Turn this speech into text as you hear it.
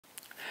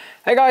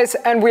Hey guys,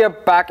 and we are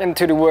back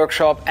into the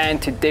workshop,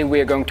 and today we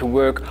are going to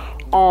work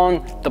on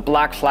the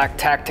Blackflag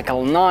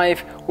Tactical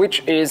Knife,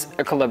 which is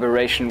a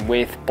collaboration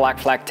with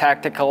Blackflag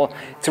Tactical.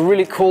 It's a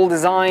really cool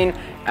design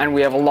and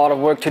we have a lot of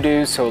work to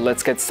do, so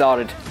let's get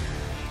started.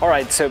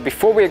 Alright, so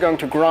before we are going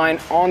to grind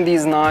on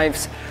these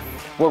knives,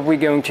 what we're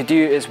going to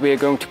do is we are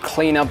going to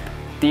clean up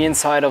the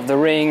inside of the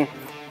ring,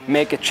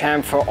 make a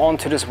chamfer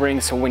onto this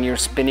ring so when you're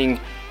spinning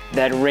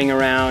that ring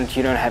around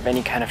you don't have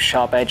any kind of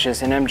sharp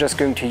edges. And I'm just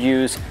going to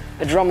use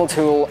a Dremel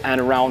tool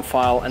and a round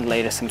file and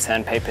later some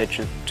sandpaper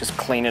to just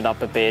clean it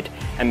up a bit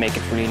and make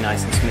it really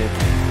nice and smooth.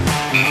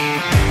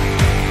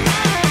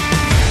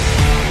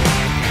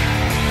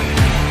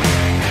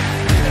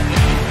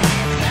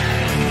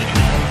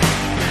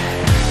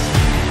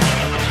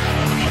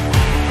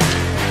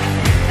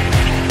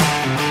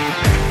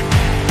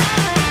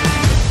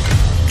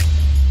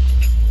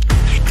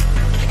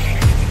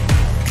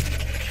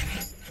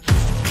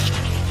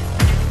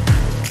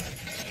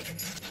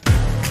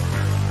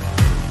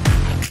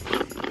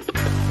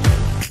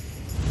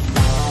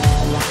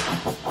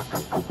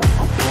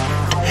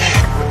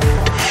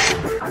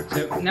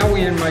 Now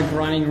we're in my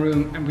grinding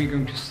room and we're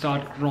going to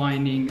start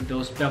grinding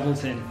those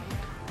bevels in.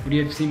 What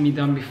you have seen me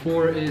done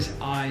before is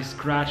I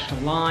scratched a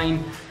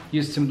line,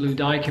 used some blue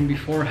Daikin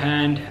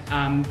beforehand,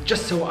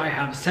 just so I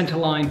have a center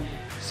line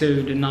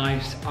so the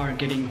knives are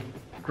getting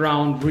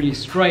ground really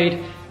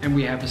straight and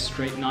we have a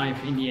straight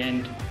knife in the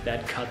end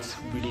that cuts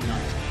really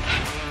nice.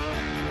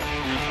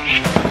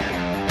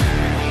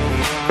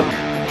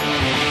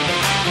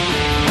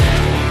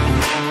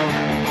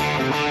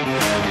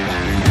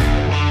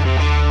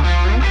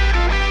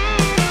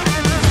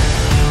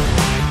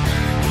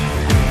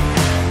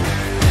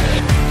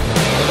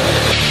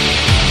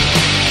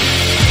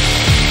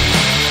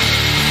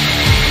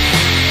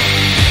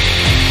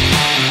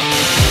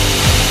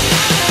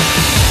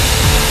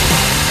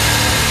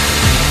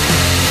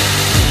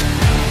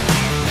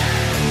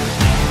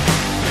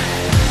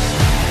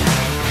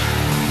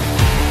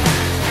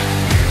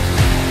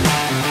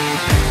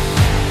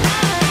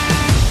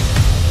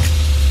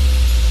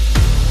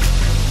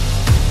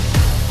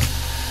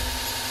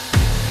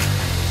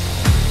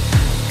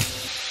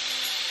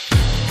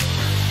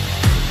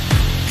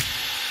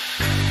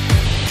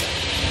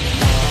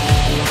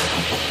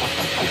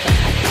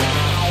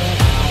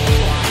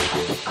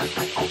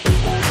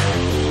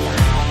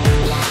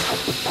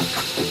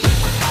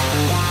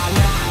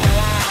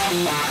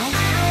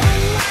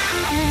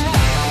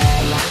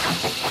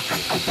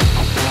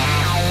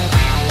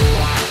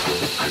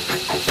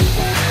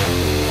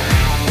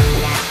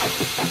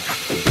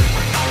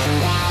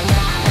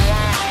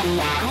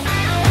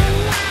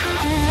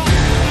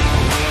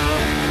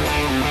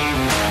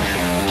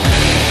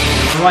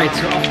 Right,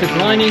 so after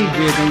grinding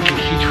we are going to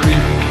heat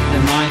treat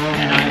the knife,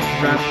 and I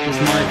wrapped this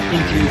knife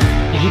into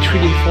a heat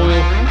treating foil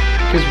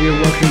because we are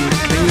working with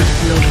stainless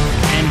steel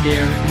and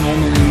they're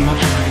normally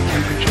much higher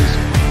temperatures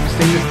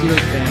stainless steel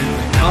than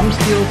carbon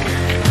steel,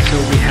 so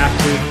we have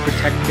to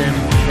protect them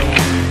from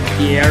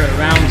the air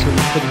around, so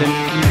we put them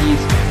in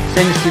these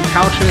stainless steel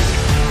pouches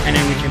and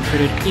then we can put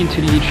it into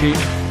the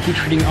heat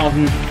treating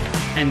oven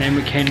and then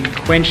we can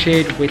quench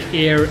it with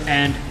air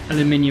and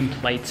aluminum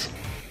plates.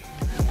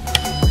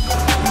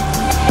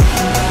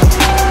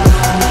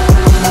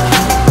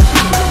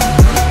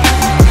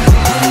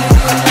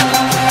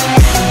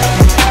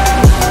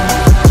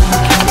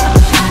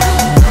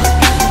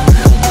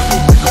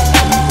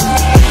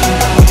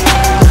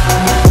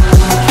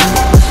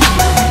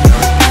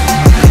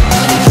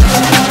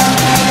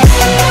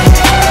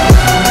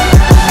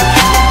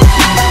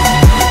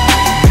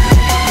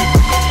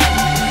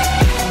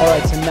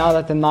 Now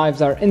that the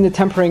knives are in the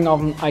tempering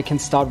oven, I can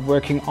start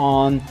working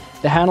on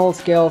the handle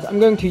scales. I'm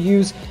going to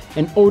use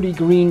an OD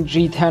Green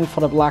G10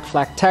 for the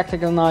Blackflag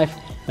Tactical Knife,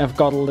 and I've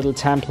got a little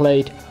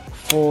template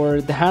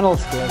for the handle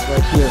scales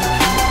right here.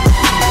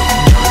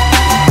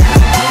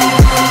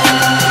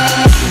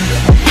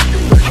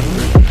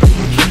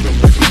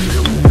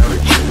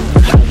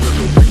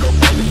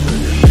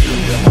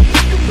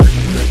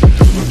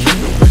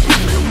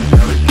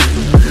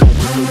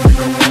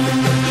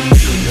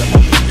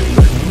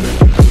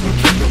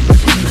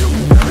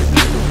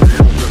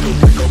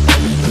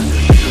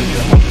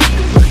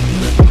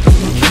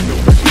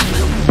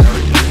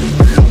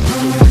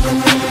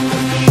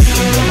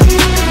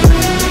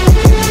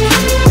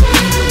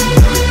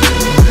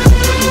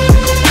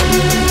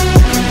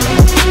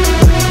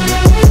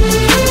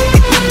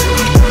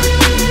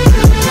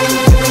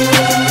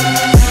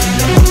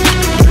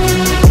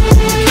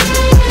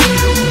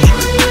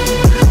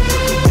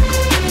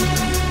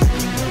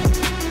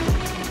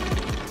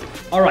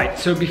 Alright,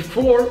 so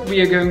before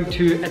we are going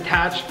to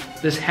attach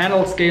this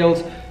handle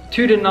scales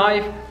to the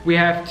knife, we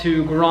have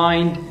to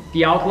grind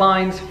the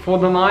outlines for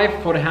the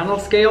knife, for the handle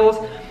scales,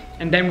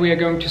 and then we are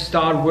going to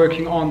start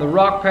working on the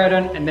rock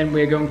pattern, and then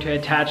we are going to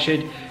attach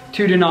it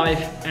to the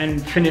knife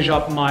and finish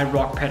up my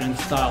rock pattern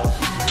style.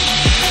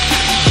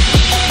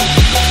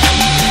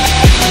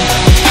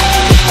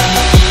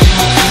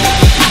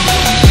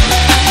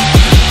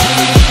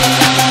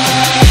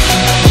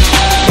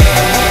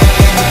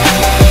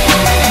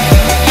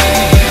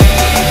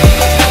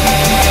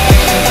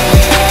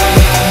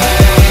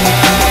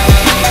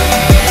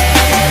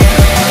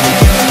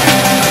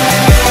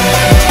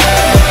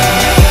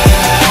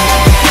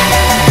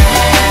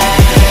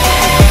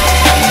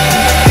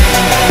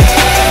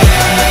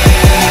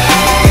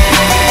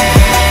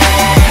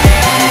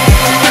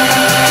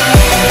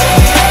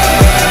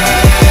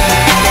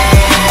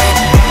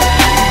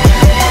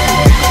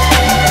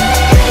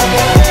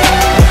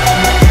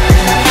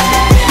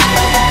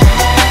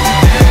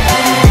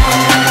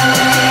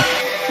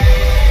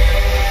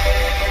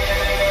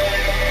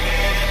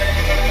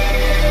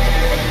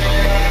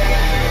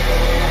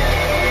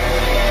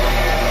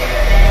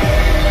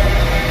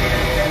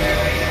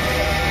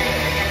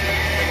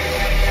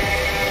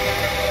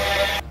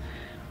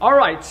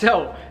 Alright,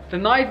 so the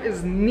knife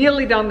is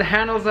nearly done, the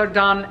handles are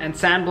done and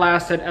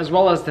sandblasted as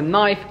well as the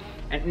knife.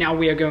 And now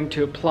we are going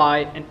to apply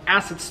an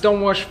acid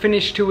stonewash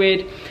finish to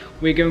it.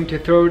 We're going to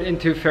throw it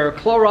into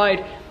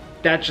ferrochloride.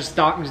 That just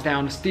darkens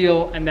down the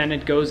steel, and then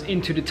it goes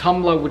into the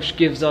tumbler, which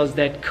gives us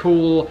that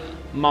cool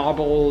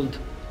marbled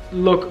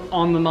look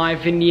on the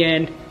knife in the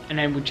end. And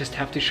then we just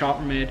have to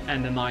sharpen it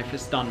and the knife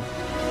is done.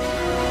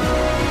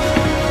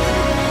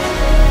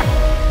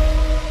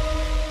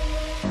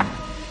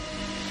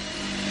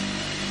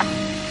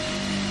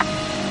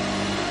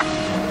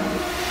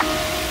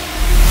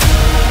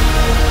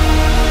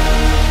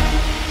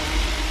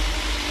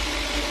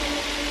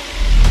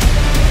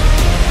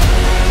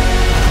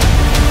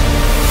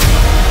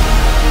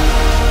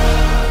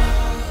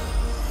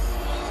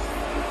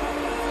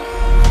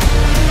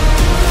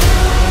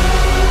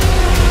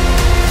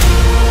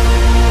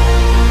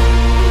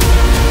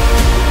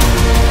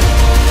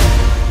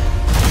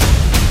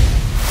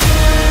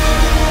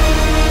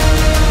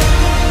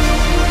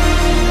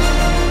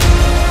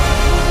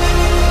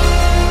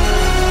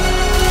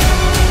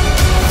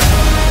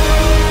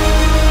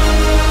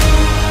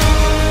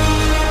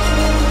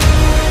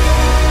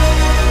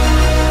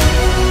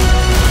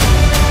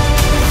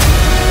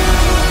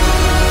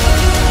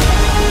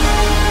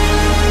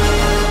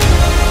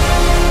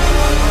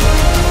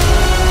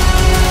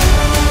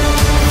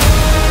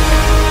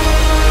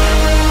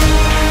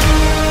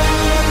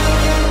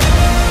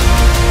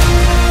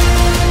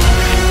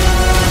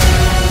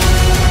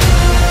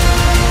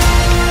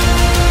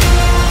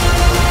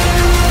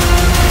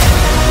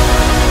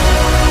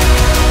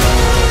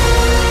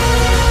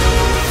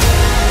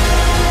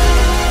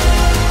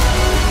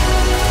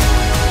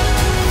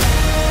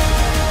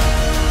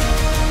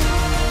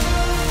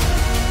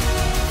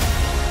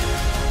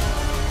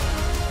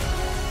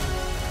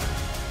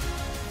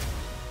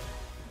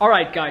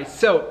 Alright guys,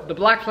 so the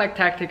Blackflag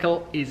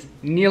Tactical is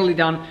nearly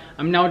done.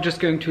 I'm now just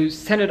going to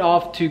send it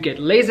off to get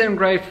laser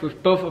engraved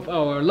with both of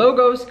our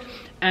logos,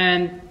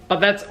 but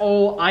that's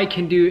all I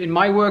can do in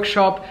my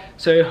workshop.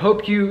 So I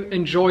hope you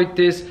enjoyed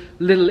this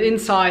little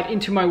insight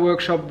into my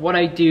workshop, what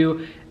I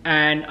do,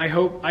 and I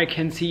hope I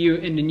can see you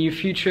in the near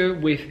future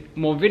with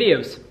more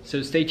videos.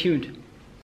 So stay tuned.